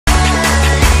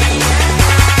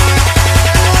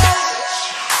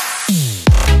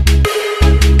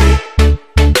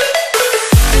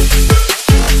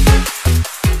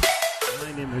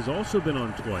also been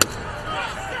on twice.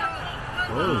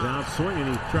 Rose out swinging.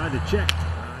 He tried to check.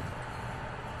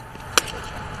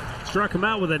 Struck him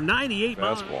out with a 98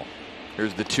 fastball.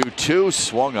 Here's the 2-2,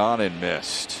 swung on and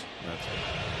missed.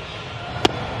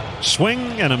 Swing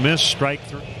and a miss, strike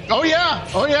three. Oh yeah,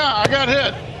 I got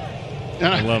hit.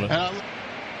 I love it.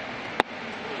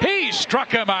 He struck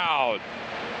him out.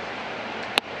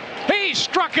 He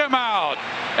struck him out.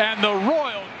 And the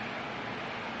Royals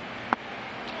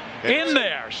in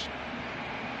there.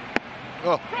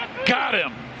 Oh. Got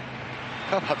him.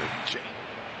 How about the J?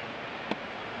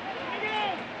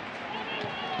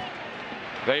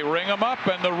 They ring him up,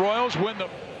 and the Royals win the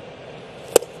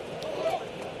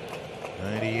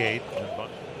 98.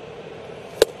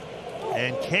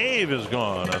 And Cave is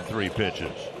gone on 3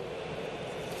 pitches.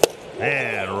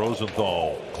 And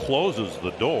Rosenthal closes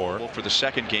the door. For the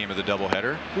second game of the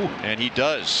doubleheader. And he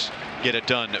does get it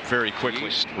done very quickly.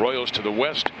 Royals to the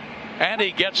west, and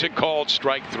he gets it called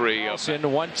strike 3. Into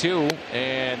 1-2,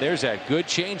 and there's that good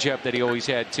changeup that he always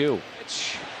had too.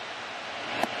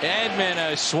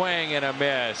 Edman, a swing and a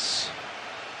miss.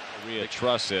 Rhea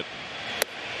trusts it,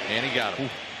 and he got him.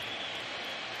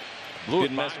 Blew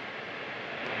it by.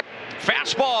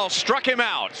 Fastball struck him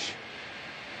out.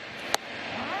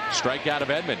 Strikeout of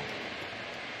Edman.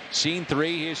 Scene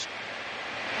 3. His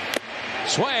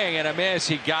swing and a miss.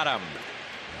 He got him.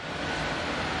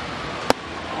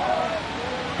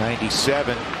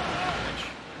 97.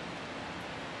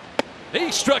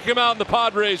 He struck him out, and the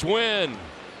Padres win.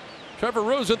 Trevor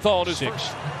Rosenthal is 6. Big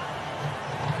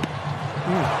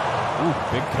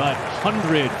cut.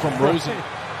 100 from Rosen.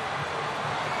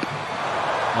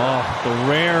 Oh, the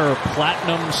rare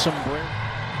platinum sombrero.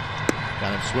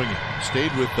 Got him swinging.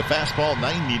 Stayed with the fastball,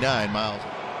 99 miles.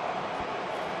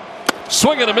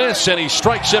 Swing and a miss, and he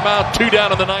strikes him out. 2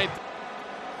 down in the 9th.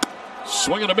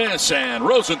 Swing and a miss, and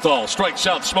Rosenthal strikes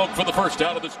out Smoke for the first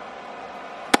out of this.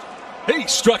 He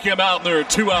struck him out, and there are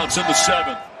 2 outs in the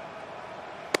 7th.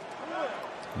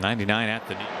 99 at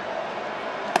the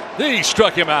knee. He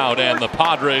struck him out, and the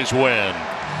Padres win.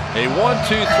 A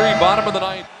 1-2-3 bottom of the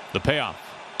 9th. The payoff.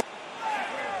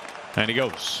 And he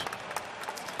goes.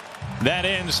 That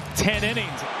ends 10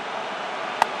 innings.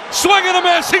 Swing and a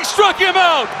miss. He struck him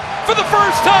out for the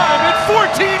first time in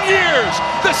 14 years.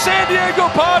 The San Diego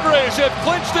Padres have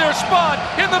clinched their spot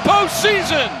in the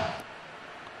postseason.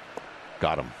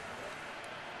 Got him.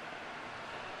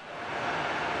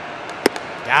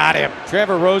 Got him.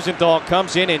 Trevor Rosenthal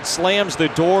comes in and slams the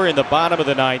door in the bottom of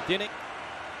the 9th inning.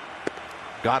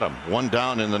 Got him. 1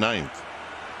 down in the 9th.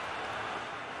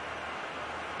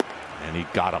 And he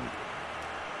got him.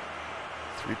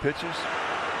 3 pitches.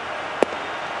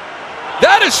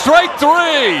 That is strike 3.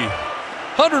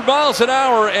 100 miles an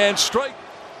hour and strike.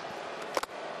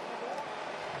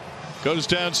 Goes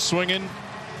down swinging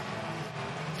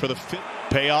for the 5th.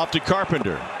 Payoff to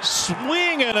Carpenter.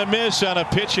 Swing and a miss on a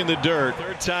pitch in the dirt.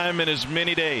 3rd time in as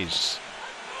many days.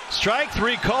 Strike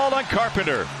 3 called on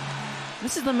Carpenter.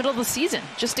 This is the middle of the season,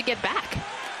 just to get back.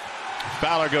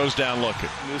 Fowler goes down looking.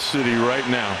 This city right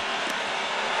now.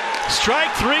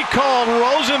 Strike 3 called.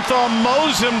 Rosenthal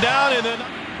mows him down in the.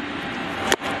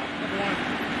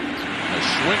 A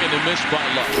swing and a miss by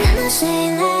Luck.